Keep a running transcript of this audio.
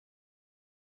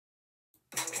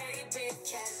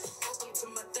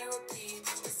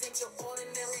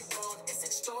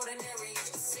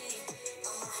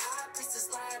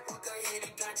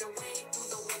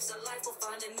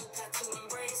find a new path to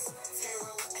embrace.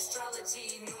 Tarot,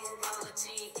 astrology,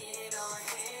 numerology in our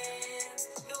hands.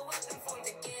 No weapon formed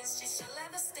against you shall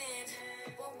ever stand.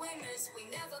 We're winners, we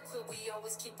never quit, we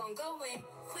always keep on going.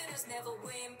 Quitters never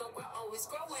win, but we're always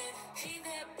growing. Hey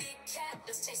there, big cat,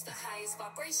 let's chase the highest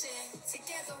vibration.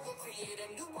 Together we'll create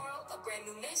a new world, a brand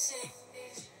new nation.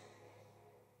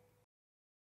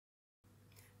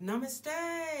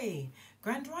 Namaste!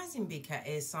 Grand Rising Big Cat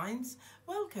Air Signs,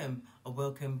 welcome or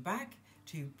welcome back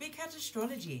to Big Cat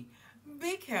Astrology,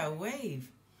 Big Cat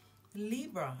Wave,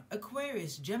 Libra,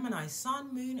 Aquarius, Gemini,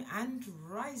 Sun, Moon and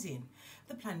Rising.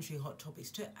 The planetary hot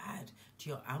topics to add to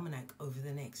your almanac over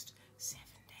the next 7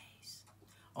 days.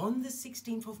 On the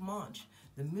 16th of March,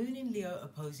 the Moon in Leo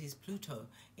opposes Pluto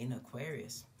in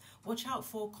Aquarius. Watch out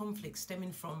for conflicts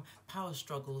stemming from power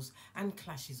struggles and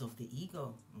clashes of the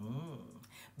ego.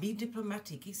 Be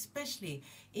diplomatic, especially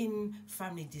in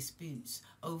family disputes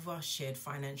over shared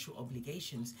financial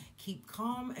obligations. Keep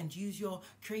calm and use your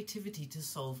creativity to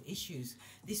solve issues.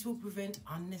 This will prevent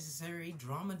unnecessary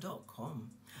drama.com.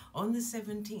 On the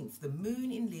 17th, the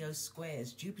Moon in Leo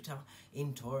squares Jupiter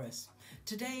in Taurus.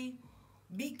 Today,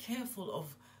 be careful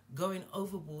of going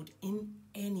overboard in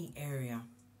any area.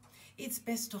 It's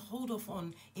best to hold off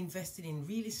on investing in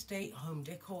real estate, home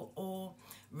decor or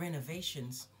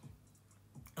renovations.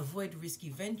 Avoid risky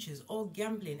ventures or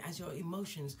gambling as your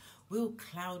emotions will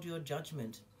cloud your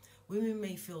judgment. Women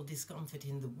may feel discomfort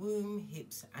in the womb,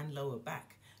 hips and lower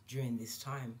back during this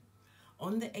time.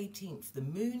 On the 18th, the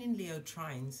Moon in Leo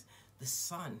trines the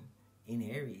Sun in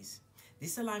Aries.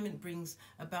 This alignment brings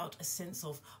about a sense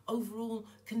of overall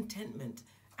contentment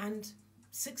and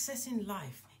success in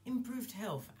life, improved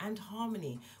health and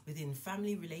harmony within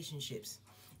family relationships.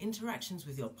 Interactions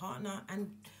with your partner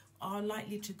are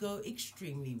likely to go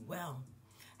extremely well.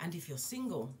 And if you're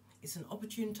single, it's an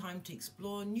opportune time to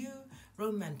explore new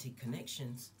romantic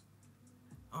connections.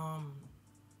 On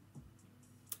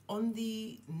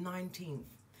the 19th,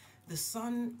 the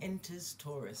Sun enters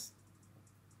Taurus,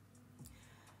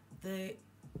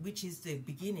 which is the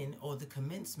beginning or the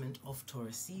commencement of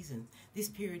Taurus season. This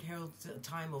period heralds a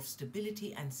time of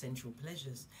stability and sensual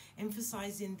pleasures,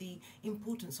 emphasizing the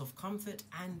importance of comfort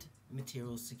and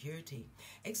material security.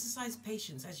 Exercise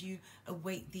patience as you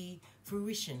await the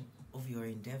fruition of your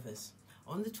endeavors.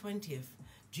 On the 20th,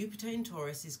 Jupiter in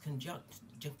Taurus is conjunct,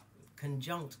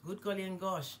 good golly and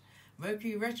gosh,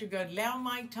 Mercury retrograde, lay on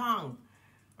my tongue.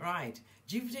 Right,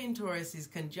 Jupiter in Taurus is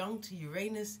conjunct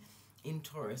Uranus in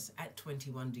Taurus at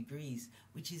 21 degrees,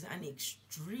 which is an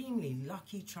extremely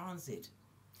lucky transit.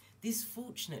 This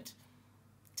fortunate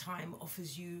time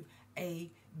offers you a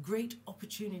great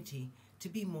opportunity to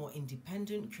be more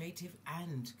independent, creative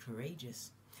and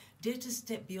courageous. Dare to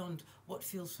step beyond what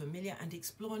feels familiar and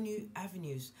explore new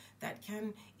avenues that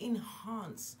can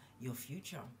enhance your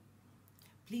future.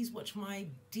 Please watch my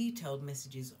detailed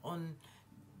messages on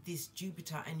this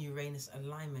Jupiter and Uranus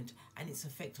alignment and its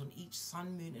effect on each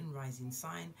Sun, Moon and Rising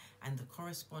sign and the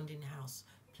corresponding house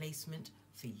placement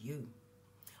for you.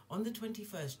 On the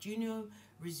 21st, Juno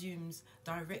resumes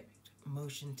direct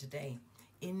motion today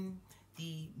in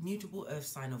the mutable earth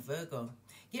sign of Virgo.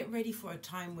 Get ready for a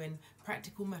time when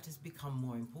practical matters become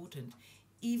more important,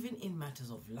 even in matters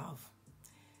of love.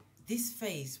 This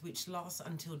phase, which lasts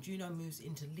until Juno moves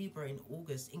into Libra in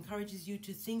August, encourages you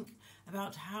to think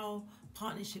about how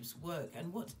partnerships work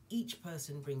and what each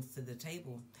person brings to the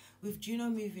table. With Juno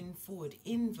moving forward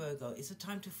in Virgo, it's a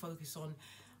time to focus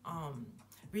on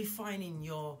refining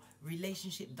your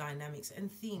relationship dynamics and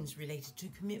themes related to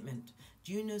commitment.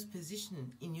 Juno's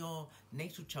position in your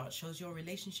natal chart shows your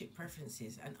relationship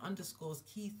preferences and underscores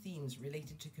key themes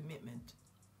related to commitment.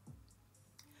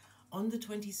 On the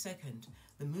 22nd,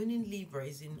 the Moon in Libra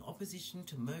is in opposition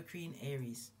to Mercury in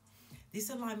Aries. This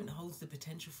alignment holds the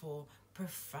potential for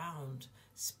profound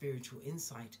spiritual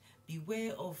insight.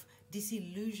 Beware of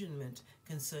disillusionment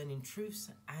concerning truths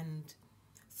and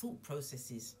thought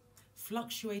processes.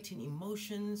 Fluctuating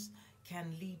emotions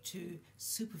can lead to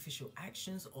superficial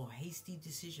actions or hasty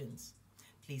decisions.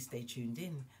 Please stay tuned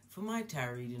in for my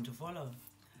tarot reading to follow.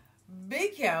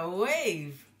 Big Cat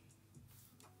Wave!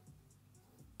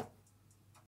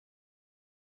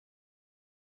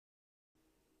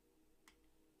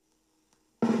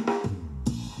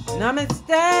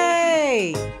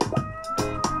 Namaste!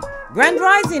 Grand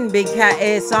Rising Big Cat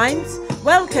Air Signs,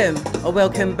 welcome or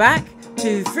welcome back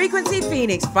to Frequency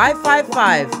Phoenix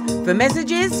 555 for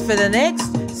messages for the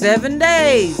next 7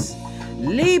 days.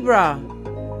 Libra,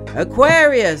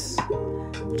 Aquarius,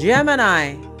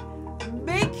 Gemini,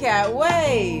 Big Cat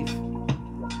Wave.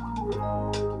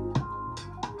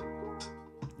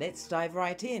 Let's dive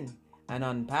right in and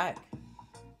unpack.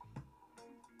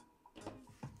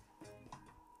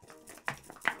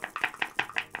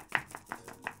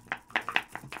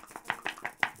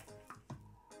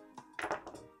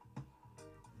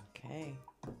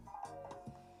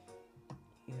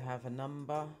 have a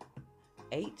number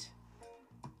 8.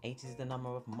 8 is the number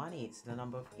of money. It's the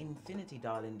number of infinity,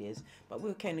 darling dears. But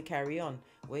we're going to carry on.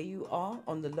 Where you are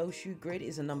on the low shoe grid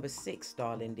is a number 6,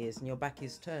 darling dears, and your back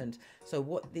is turned. So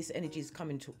what this energy is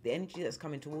coming to, the energy that's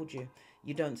coming towards you,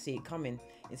 you don't see it coming.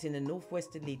 It's in a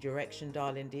northwesterly direction,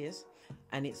 darling dears,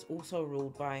 and it's also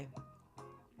ruled by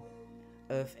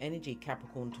Earth energy,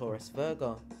 Capricorn, Taurus,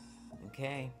 Virgo.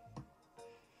 Okay.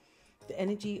 The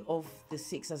energy of the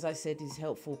 6, as I said, is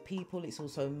helpful people. It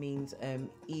also means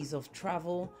ease of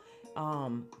travel.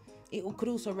 It could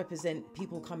also represent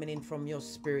people coming in from your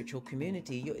spiritual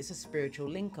community. It's a spiritual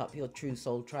link up, your true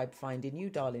soul tribe finding you,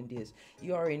 darling dears.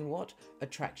 You are in what?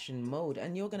 Attraction mode.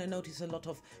 And you're going to notice a lot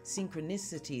of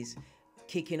synchronicities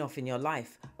kicking off in your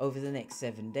life over the next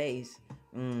 7 days.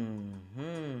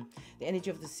 The energy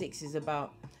of the 6 is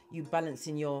about you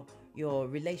balancing your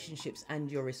relationships and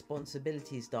your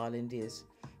responsibilities, darling dears.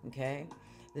 Okay,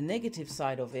 the negative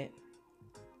side of it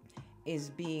is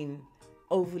being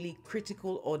overly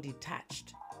critical or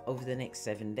detached over the next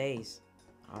 7 days.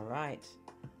 All right,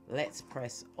 let's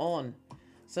press on.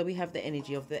 So we have the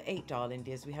energy of the 8, darling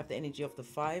dears. We have the energy of the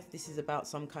 5. This is about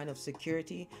some kind of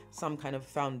security, some kind of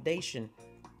foundation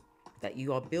that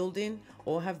you are building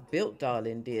or have built,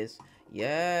 darling dears.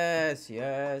 Yes,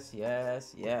 yes,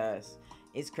 yes, yes.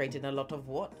 It's creating a lot of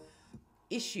what?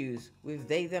 Issues with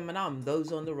they, them, and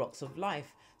those on the rocks of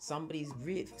life.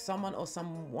 Someone or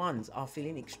someone's are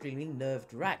feeling extremely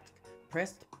nerve-wracked,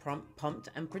 pressed, pumped,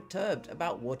 and perturbed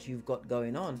about what you've got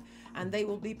going on. And they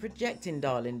will be projecting,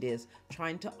 darling dears,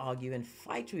 trying to argue and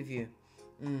fight with you.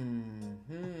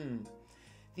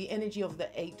 The energy of the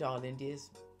 8, darling dears.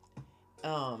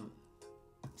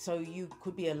 So you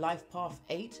could be a life path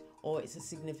 8, or it's a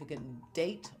significant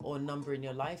date or number in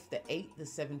your life. The 8, the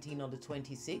 17, or the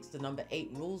 26. The number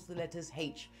 8 rules the letters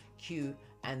H, Q,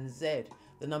 and Z.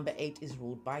 The number 8 is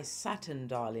ruled by Saturn,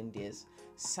 darling dears.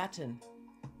 Saturn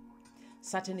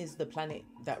is the planet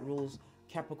that rules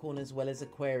Capricorn as well as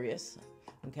Aquarius.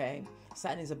 Okay,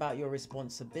 Saturn is about your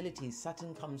responsibilities.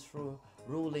 Saturn comes through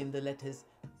ruling the letters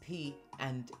P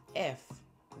and F.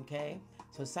 Okay,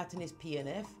 so Saturn is P and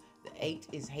F. The 8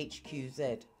 is H, Q,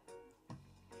 Z.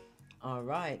 All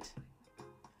right.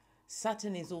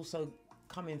 Saturn is also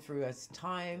coming through as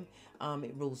time.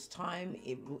 It rules time.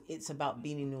 It's about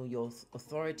being in all your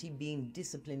authority, being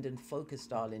disciplined and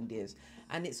focused, darling dears.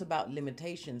 And it's about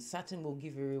limitations. Saturn will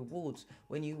give you rewards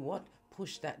when you what?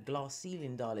 Push that glass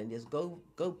ceiling, darling dears. Go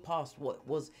past what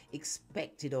was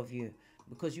expected of you,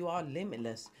 because you are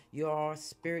limitless. You are a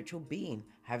spiritual being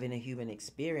having a human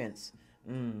experience.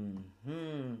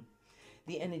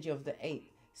 The energy of the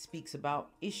 8 speaks about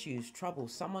issues, trouble,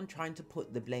 someone trying to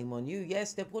put the blame on you.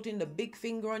 Yes, they're putting the big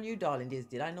finger on you, darling dears.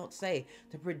 Did I not say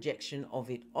the projection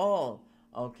of it all?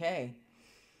 Okay.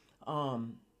 The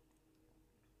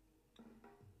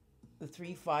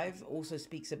 3-5 also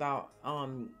speaks about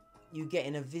you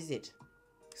getting a visit.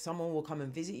 Someone will come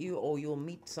and visit you, or you'll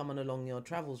meet someone along your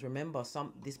travels. Remember,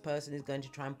 this person is going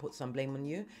to try and put some blame on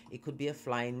you. It could be a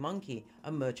flying monkey,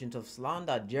 a merchant of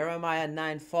slander. Jeremiah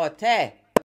 9:40.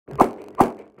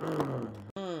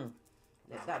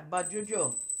 Let that bad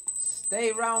juju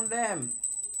stay round them.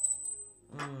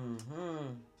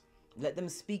 Let them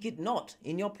speak it not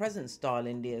in your presence,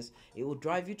 darling dears. It will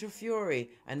drive you to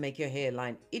fury and make your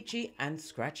hairline itchy and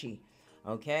scratchy.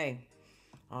 Okay,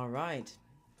 all right.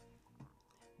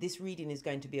 This reading is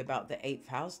going to be about the 8th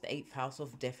house, the 8th house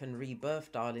of death and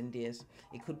rebirth, darling dears.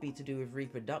 It could be to do with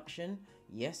reproduction.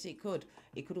 Yes, it could.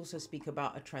 It could also speak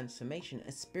about a transformation,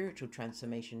 a spiritual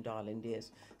transformation, darling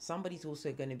dears. Somebody's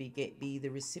also going to be the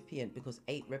recipient, because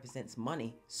 8 represents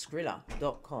money,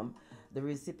 Skrilla.com. The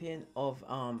recipient of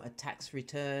a tax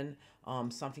return,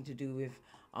 something to do with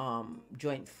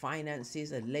joint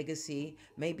finances, a legacy,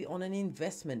 maybe on an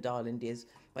investment, darling dears.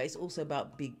 But it's also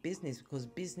about big business, because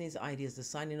business ideas, the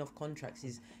signing of contracts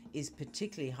is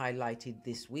particularly highlighted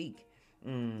this week.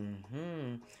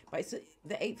 But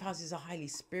the 8th house is a highly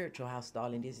spiritual house,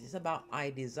 darling dears. It's about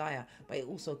I desire, but it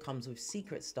also comes with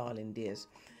secrets, darling dears.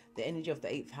 The energy of the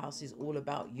 8th house is all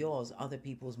about yours, other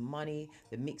people's money,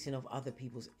 the mixing of other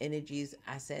people's energies,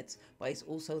 assets. But it's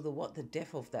also the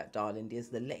death of that, darling dears,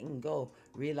 the letting go,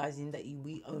 realizing that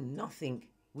we own nothing.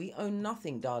 We own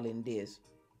nothing, darling dears.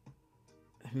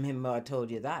 Remember I told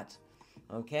you that.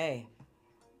 Okay.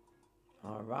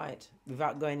 All right.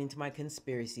 Without going into my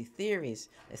conspiracy theories,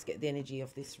 let's get the energy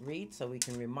of this read so we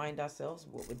can remind ourselves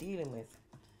what we're dealing with.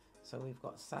 So we've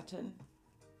got Saturn.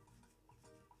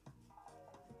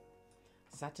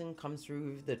 Saturn comes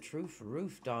through with the truth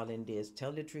roof, darling dears.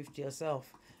 Tell the truth to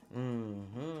yourself.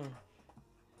 No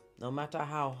matter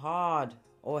how hard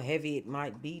or heavy it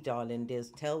might be, darling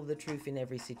dears. Tell the truth in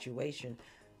every situation.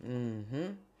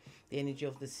 The energy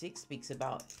of the 6 speaks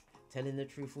about telling the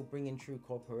truth will bring in true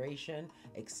cooperation,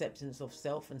 acceptance of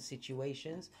self and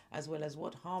situations, as well as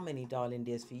what harmony, darling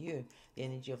dears, for you. The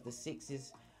energy of the 6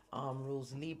 is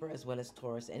rules Libra as well as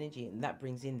Taurus energy, and that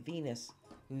brings in Venus,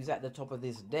 who's at the top of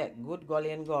this deck. Good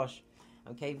golly and gosh.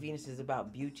 Okay, Venus is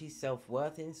about beauty,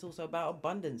 self-worth, and it's also about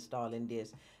abundance, darling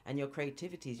dears, and your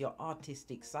creativities, your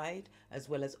artistic side, as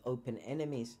well as open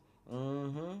enemies.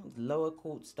 Lower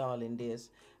courts, darling dears,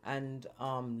 and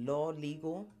law,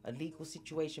 legal, a legal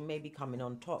situation may be coming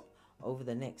on top over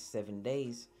the next 7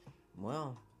 days.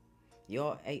 Well,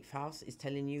 your 8th house is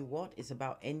telling you what? It's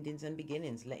about endings and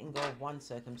beginnings, letting go of one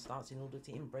circumstance in order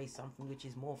to embrace something which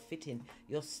is more fitting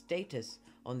your status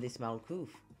on this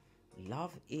Malkuth.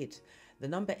 Love it. The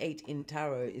number 8 in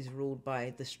tarot is ruled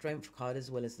by the Strength card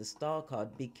as well as the Star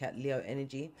card, Big Cat Leo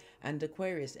energy, and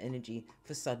Aquarius energy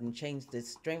for sudden change. The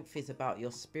Strength is about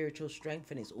your spiritual strength,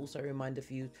 and it's also a reminder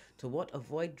for you to what?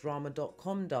 Avoid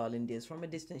drama.com, darling dears. From a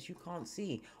distance you can't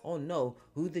see or know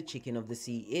who the chicken of the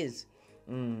sea is.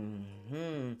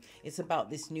 It's about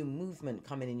this new movement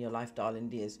coming in your life, darling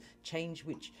dears. Change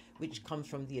which comes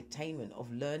from the attainment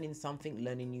of learning something,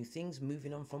 learning new things,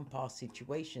 moving on from past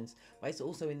situations. But it's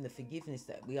also in the forgiveness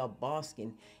that we are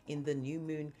basking in the new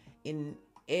moon in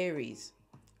Aries,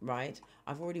 right?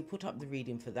 I've already put up the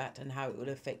reading for that and how it will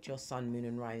affect your sun, moon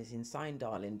and rising sign,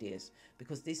 darling dears,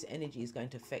 because this energy is going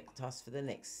to affect us for the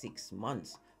next 6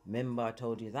 months. Remember I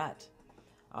told you that.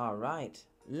 All right,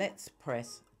 let's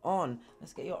press on.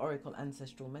 Let's get your oracle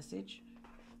ancestral message.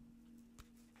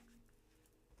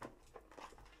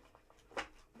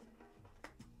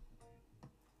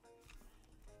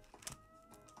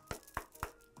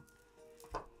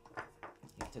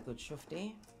 Give it a good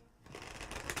shufti.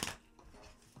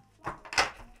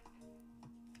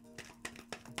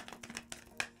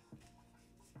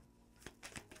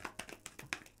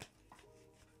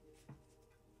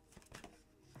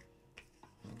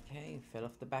 Okay, fell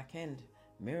off the back end.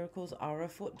 Miracles are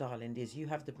afoot, darling dears. You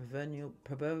have the proverbial,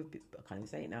 I can't even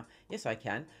say it now. Yes, I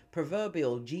can.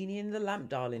 Proverbial genie in the lamp,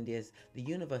 darling dears. The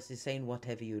universe is saying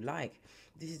whatever you like.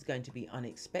 This is going to be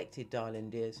unexpected,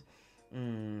 darling dears.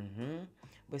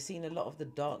 We're seeing a lot of the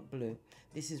dark blue.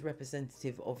 This is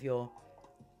representative of your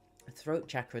throat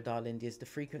chakra, darling dears. The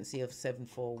frequency of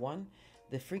 741.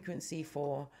 The frequency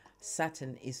for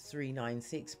Saturn is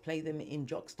 396. Play them in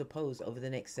juxtapose over the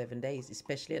next 7 days,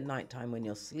 especially at night time when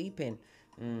you're sleeping.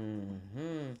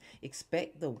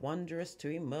 Expect the wondrous to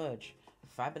emerge.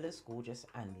 Fabulous, gorgeous,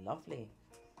 and lovely.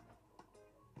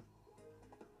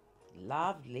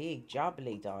 Lovely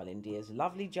jubbly, darling dears.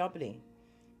 Lovely jubbly.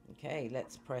 Okay,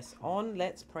 let's press on.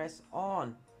 Let's press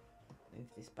on. Move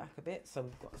this back a bit so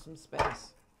we've got some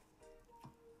space.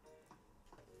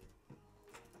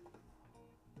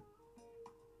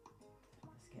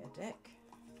 Let's get a deck.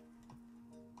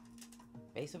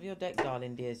 Base of your deck,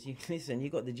 darling dears. You listen, you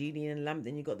got the genie and lamp,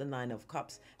 then you got the 9 of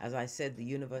cups. As I said, the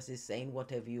universe is saying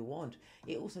whatever you want.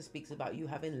 It also speaks about you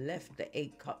having left the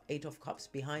 8 of cups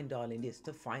behind, darling dears,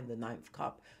 to find the 9th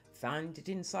cup. Found it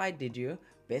inside, did you?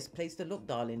 Best place to look,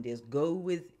 darling dears. Go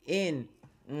within.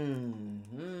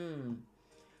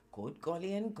 Good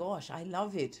golly and gosh, I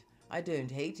love it. I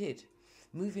don't hate it.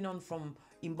 Moving on from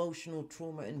emotional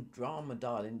trauma and drama,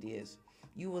 darling dears.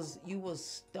 You was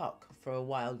stuck for a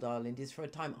while, darling dears, for a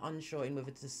time unsure in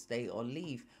whether to stay or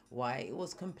leave. Why? It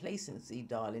was complacency,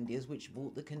 darling dears, which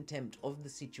brought the contempt of the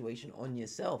situation on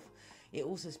yourself. It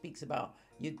also speaks about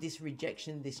this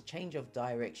rejection, this change of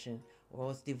direction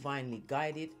was divinely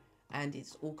guided and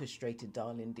it's orchestrated,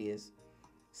 darling dears.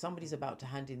 Somebody's about to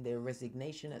hand in their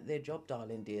resignation at their job,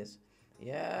 darling dears.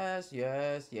 Yes,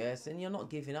 yes, yes. And you're not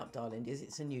giving up, darling dears.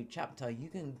 It's a new chapter. You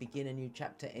can begin a new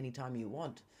chapter anytime you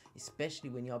want, especially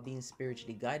when you're being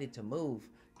spiritually guided to move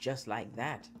just like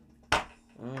that.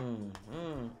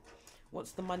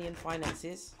 What's the money and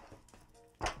finances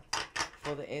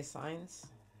for the air signs?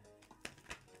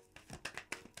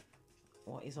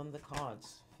 What is on the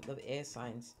cards for the air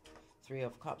signs? 3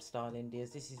 of Cups, darling dears.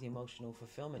 This is emotional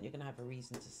fulfillment. You're going to have a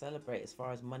reason to celebrate as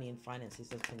far as money and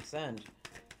finances are concerned.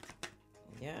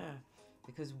 Yeah,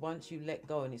 because once you let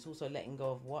go, and it's also letting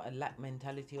go of what? A lack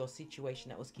mentality or situation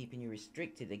that was keeping you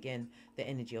restricted. Again, the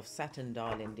energy of Saturn,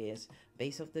 darling dears.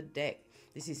 Base of the deck.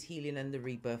 This is healing and the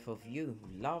rebirth of you.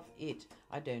 Love it.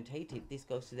 I don't hate it. This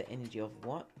goes to the energy of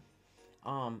what?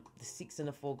 The 6 and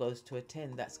a 4 goes to a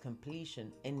 10. That's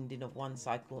completion, ending of one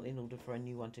cycle in order for a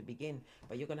new one to begin.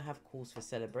 But you're going to have cause for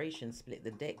celebration. Split the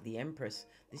deck, the Empress.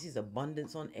 This is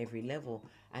abundance on every level,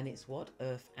 and it's what?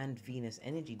 Earth and Venus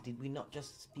energy. Did we not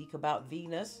just speak about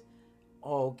Venus?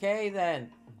 Okay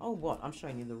then. Oh, what? I'm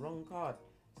showing you the wrong card.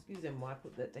 Excuse them why I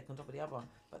put that deck on top of the other.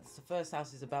 But the first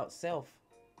house is about self.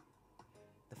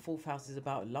 The fourth house is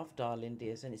about love, darling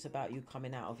dears, and it's about you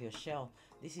coming out of your shell.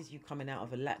 This is you coming out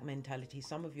of a lack mentality.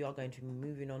 Some of you are going to be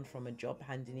moving on from a job,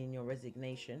 handing in your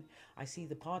resignation. I see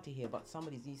the party here, but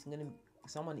someone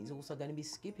is also going to be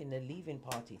skipping the leaving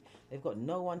party. They've got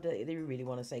no one that they really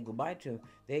want to say goodbye to.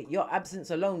 Your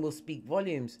absence alone will speak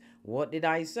volumes. What did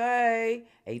I say?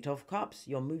 8 of Cups.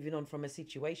 You're moving on from a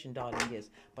situation, darling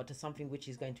dears, but to something which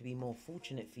is going to be more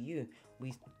fortunate for you.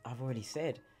 I've already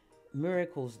said.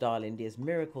 Miracles, darling dears.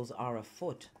 Miracles are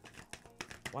afoot.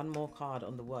 One more card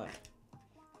on the work.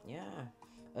 Yeah.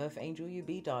 Earth angel you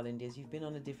be, darling dears. You've been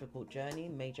on a difficult journey.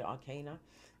 Major arcana.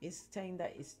 It's saying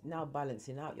that it's now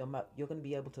balancing out. You're going to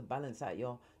be able to balance out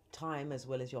your time as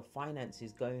well as your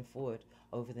finances going forward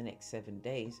over the next 7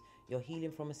 days. You're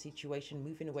healing from a situation,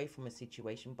 moving away from a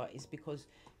situation, but it's because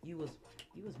you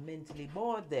was mentally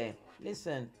bored there.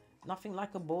 Listen, nothing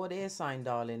like a bored air sign,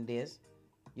 darling dears.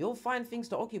 You'll find things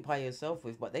to occupy yourself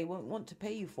with, but they won't want to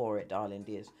pay you for it, darling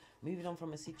dears. Moving on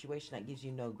from a situation that gives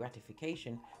you no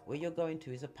gratification, where you're going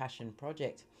to is a passion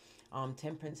project.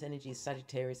 Temperance energy is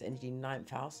Sagittarius energy,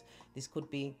 9th house. This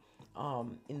could be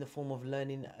in the form of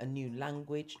learning a new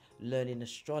language, learning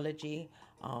astrology,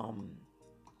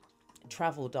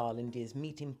 travel, darling dears,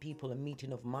 meeting people, a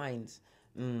meeting of minds.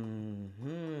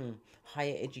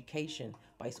 Higher education,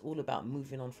 but it's all about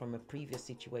moving on from a previous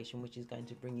situation which is going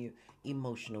to bring you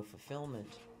emotional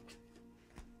fulfillment.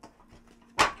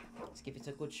 Let's give it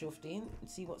a good shufti and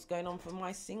see what's going on for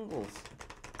my singles,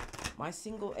 my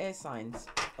single air signs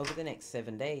over the next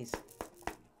 7 days.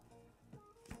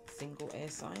 Single air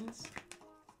signs.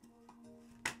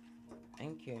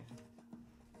 Thank you.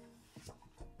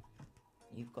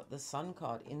 You've got the Sun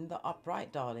card in the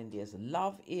upright, darling dears.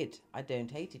 Love it. I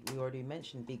don't hate it. We already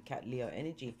mentioned Big Cat Leo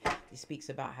energy. It speaks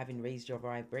about having raised your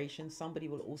vibration. Somebody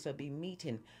will also be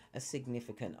meeting a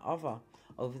significant other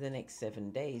over the next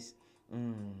 7 days.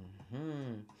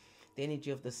 The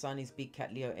energy of the Sun is Big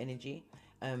Cat Leo energy.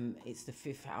 It's the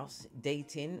 5th house,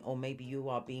 dating, or maybe you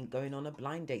are going on a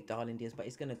blind date, darling dears, but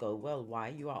it's going to go well. Why?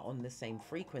 You are on the same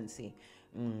frequency.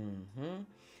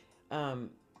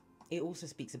 It also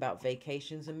speaks about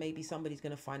vacations, and maybe somebody's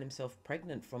going to find himself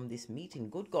pregnant from this meeting.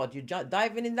 Good God, you're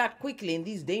diving in that quickly in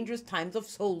these dangerous times of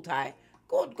soul tie.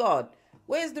 Good God,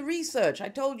 where's the research? I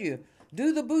told you,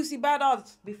 do the boosie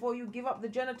badass before you give up the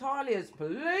genitalias.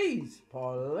 Please,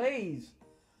 please.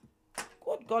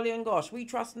 Good golly and gosh, we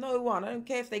trust no one. I don't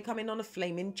care if they come in on a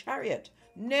flaming chariot.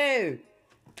 No.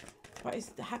 But it's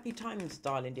the happy times,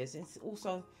 darling dears. It's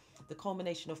also the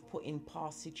culmination of putting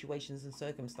past situations and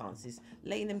circumstances,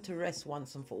 laying them to rest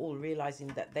once and for all, realizing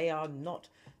that they are not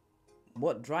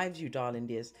what drives you, darling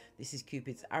dears. This is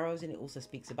Cupid's arrows, and it also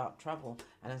speaks about travel.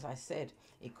 And as I said,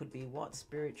 it could be what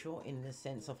spiritual in the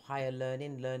sense of higher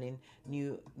learning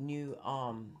new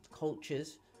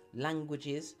cultures,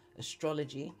 languages,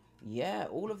 astrology. Yeah,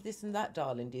 all of this and that,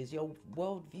 darling dears. Your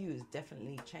worldview is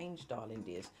definitely changed, darling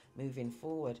dears, moving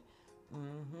forward.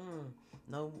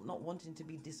 No, not wanting to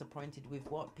be disappointed with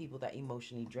what people that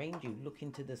emotionally drained you. Look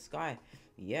into the sky.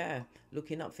 Yeah,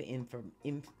 looking up for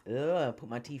put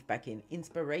my teeth back in.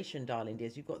 Inspiration, darling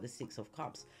dears. You've got the 6 of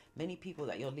Cups. Many people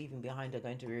that you're leaving behind are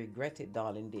going to regret it,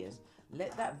 darling dears.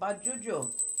 Let that bad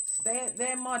juju stay at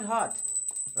their mud hut,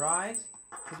 right?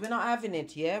 Because we're not having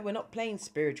it, yeah? We're not playing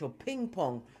spiritual ping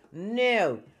pong.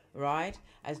 No. Right,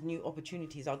 as new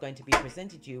opportunities are going to be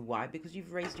presented to you. Why? Because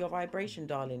you've raised your vibration,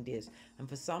 darling dears. And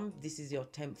for some, this is your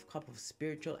 10th cup of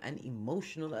spiritual and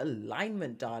emotional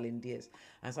alignment, darling dears.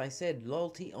 As I said,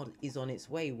 loyalty is on its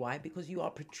way. Why? Because you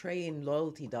are portraying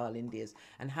loyalty, darling dears.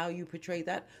 And how you portray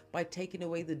that? By taking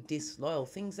away the disloyal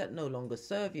things that no longer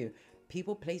serve you.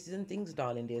 People, places and things,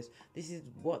 darling dears. This is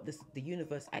what the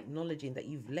universe acknowledging that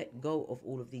you've let go of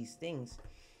all of these things.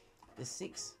 The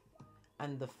 6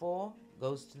 and the 4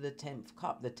 goes to the 10th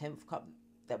cup. The 10th cup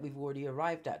that we've already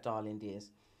arrived at, darling dears.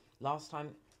 Last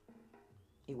time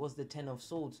it was the 10 of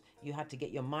Swords. You had to get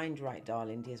your mind right,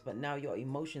 darling dears. But now your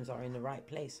emotions are in the right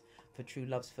place for true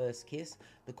love's first kiss.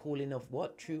 The calling of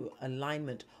what? True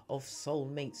alignment of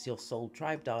soulmates, your soul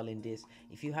tribe, darling dears.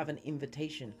 If you have an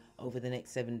invitation over the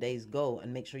next 7 days, go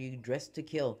and make sure you dress to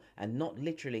kill, and not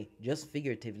literally, just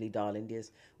figuratively, darling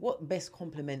dears. What best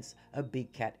compliments a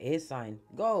big cat air sign?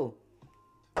 Go.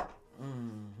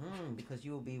 Because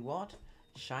you will be what?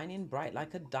 Shining bright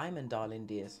like a diamond, darling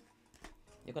dears.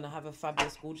 You're going to have a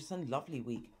fabulous, gorgeous and lovely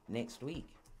week next week.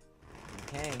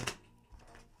 Okay.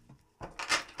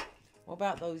 What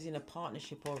about those in a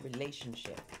partnership or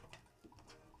relationship?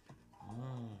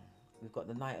 We've we've got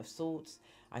the Knight of Swords.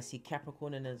 I see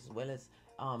Capricorn and as well as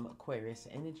Aquarius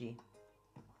energy.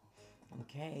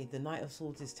 Okay, the Knight of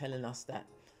Swords is telling us that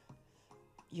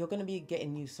you're going to be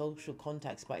getting new social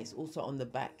contacts, but it's also on the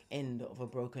back end of a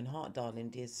broken heart, darling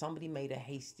dears. Somebody made a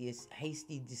hasty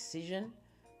decision.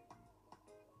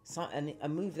 And a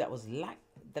move that was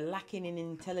lacking in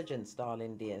intelligence,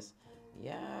 darling dears.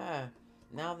 Yeah.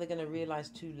 Now they're going to realize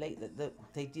too late that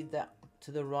they did that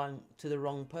to the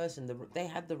wrong person. They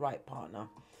had the right partner.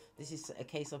 This is a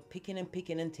case of picking and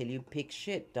picking until you pick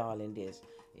shit, darling dears.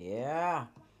 Yeah.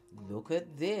 Look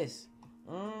at this.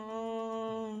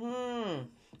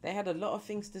 They had a lot of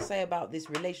things to say about this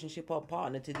relationship or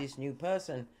partner to this new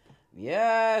person.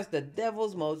 Yes, the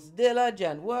devil's most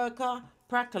diligent worker,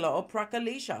 Prakala or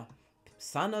Prakalisha,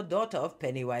 son or daughter of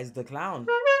Pennywise the Clown.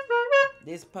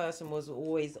 This person was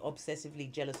always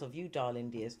obsessively jealous of you,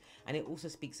 darling dears. And it also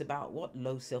speaks about what?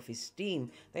 Low self-esteem.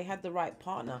 They had the right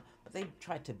partner, but they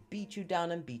tried to beat you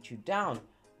down and beat you down.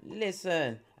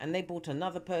 Listen, and they brought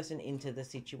another person into the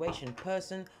situation,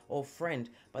 person or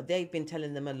friend, but they've been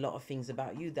telling them a lot of things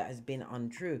about you that has been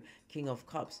untrue. King of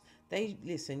Cups.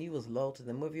 Listen, you was loyal to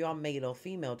them, whether you are male or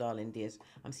female, darling dears.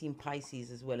 I'm seeing Pisces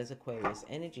as well as Aquarius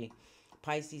energy.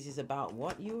 Pisces is about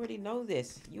what? You already know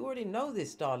this. You already know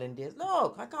this, darling dears.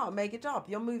 Look, I can't make it up.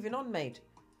 You're moving on, mate.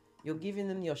 You're giving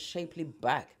them your shapely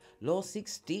back. Law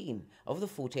 16 of the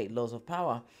 48 laws of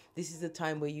power. This is the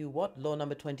time where you what? Law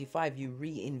number 25, you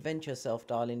reinvent yourself,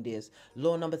 darling dears.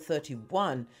 Law number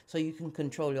 31, so you can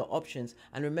control your options.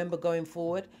 And remember, going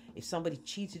forward, if somebody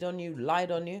cheated on you,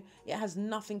 lied on you, it has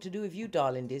nothing to do with you,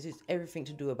 darling dears. It's everything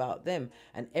to do about them.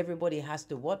 And everybody has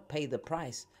to what? Pay the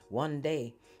price one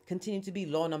day. Continue to be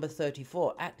law number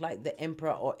 34. Act like the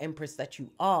emperor or empress that you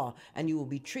are, and you will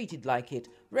be treated like it.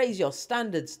 Raise your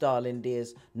standards, darling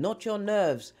dears, not your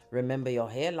nerves. Remember your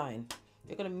hairline.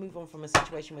 You're going to move on from a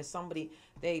situation where somebody,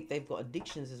 they've got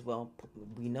addictions as well.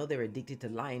 We know they're addicted to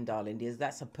lying, darling dears.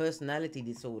 That's a personality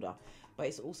disorder. But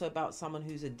it's also about someone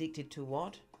who's addicted to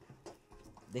what?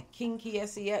 The kinky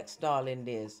sex, darling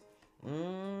dears.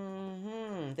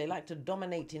 They like to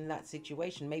dominate in that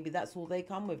situation. Maybe that's all they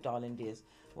come with, darling dears.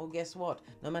 Well, guess what?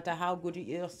 No matter how good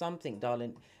you are something,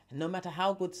 darling, no matter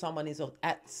how good someone is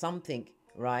at something,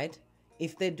 right?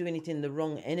 If they're doing it in the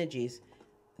wrong energies,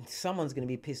 someone's going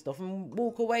to be pissed off and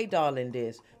walk away, darling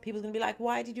dears. People's going to be like,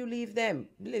 why did you leave them?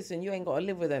 Listen, you ain't got to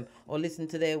live with them or listen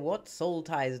to their what? Soul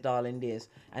ties, darling dears.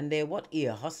 And their what?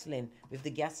 Ear hustling with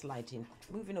the gaslighting.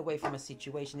 Moving away from a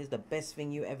situation is the best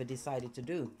thing you ever decided to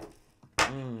do.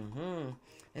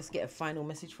 Let's get a final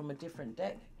message from a different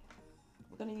deck.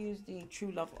 We're going to use the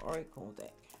True Love Oracle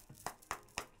deck.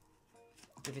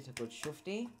 Give it a good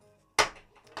shufti.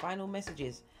 Final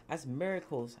messages as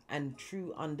miracles and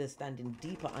true understanding,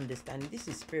 deeper understanding. This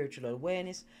is spiritual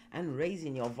awareness and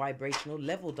raising your vibrational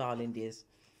level, darling dears.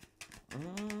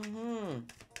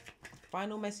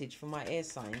 Final message for my air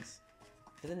signs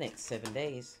for the next 7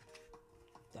 days.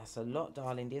 That's a lot,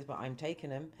 darling dears, but I'm taking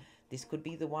them. This could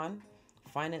be the one.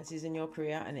 Finances in your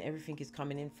career and everything is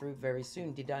coming in through very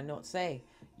soon. Did I not say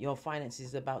your finances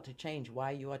is about to change?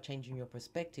 Why you are changing your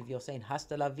perspective? You're saying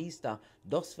hasta la vista,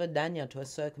 dos vidania, to a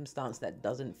circumstance that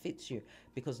doesn't fit you,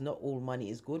 because not all money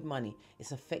is good money.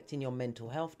 It's affecting your mental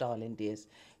health, darling dears.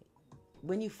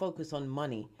 When you focus on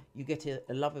money, you get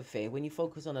a love affair. When you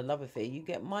focus on a love affair, you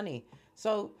get money.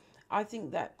 So I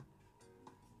think that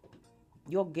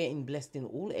you're getting blessed in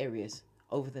all areas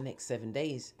over the next 7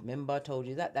 days. Remember, I told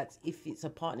you that. That's if it's a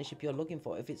partnership you're looking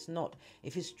for. If it's not,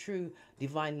 if it's true,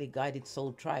 divinely guided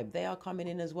soul tribe, they are coming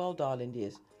in as well, darling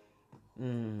dears.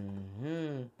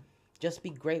 Just be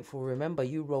grateful. Remember,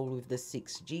 you roll with the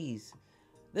 6 G's.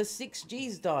 The 6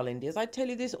 G's, darling dears. I tell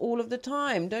you this all of the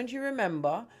time. Don't you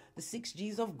remember? The 6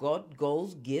 G's of God,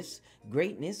 goals, gifts,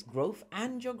 greatness, growth,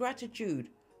 and your gratitude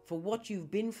for what you've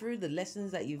been through, the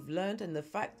lessons that you've learned, and the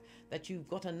fact that you've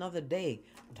got another day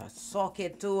to sock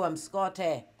it to,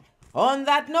 Scotty. On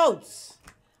that note,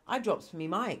 I drops me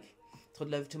mic.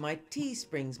 Toddle over to my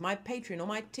Teesprings, my Patreon, or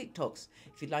my TikToks.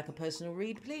 If you'd like a personal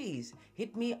read, please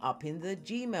hit me up in the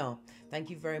Gmail. Thank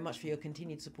you very much for your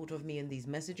continued support of me and these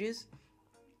messages.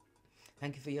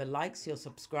 Thank you for your likes, your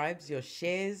subscribes, your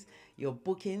shares, your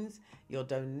bookings, your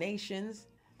donations,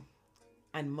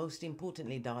 and most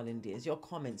importantly, darling dears, your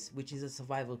comments, which is a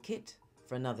survival kit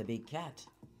for another big cat.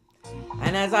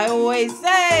 And as I always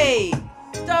say,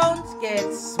 don't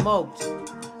get smoked.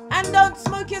 And don't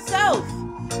smoke yourself.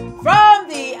 From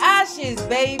the ashes,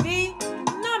 baby.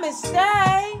 Namaste.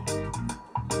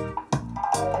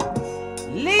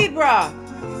 Libra,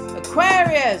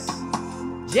 Aquarius,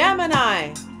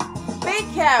 Gemini,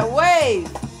 Big Cat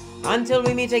Wave. Until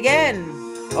we meet again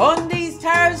on these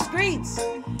tarot streets.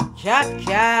 Cat,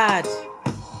 cat,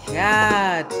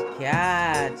 cat,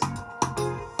 cat.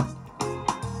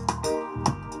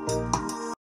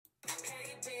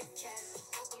 Hey, big cat,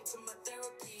 welcome to my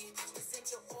therapy. This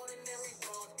ain't your ordinary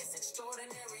world, it's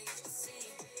extraordinary. See,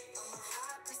 I'm a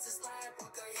high priestess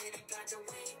lightworker, here to guide your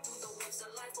way through the waves of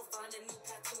life. We'll find a new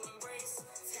path to embrace.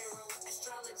 Tarot,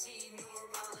 astrology,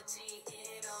 numerology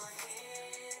in our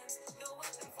hands. No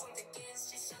weapon formed against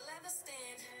you shall ever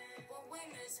stand. We're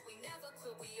winners, we never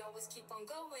quit, we always keep on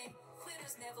going.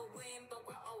 Quitters never win, but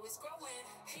we're always growing.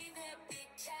 Hey there,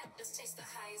 big cat, let's chase the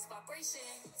highest vibration.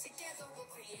 Together we'll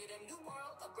create a new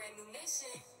world, a brand new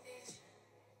nation.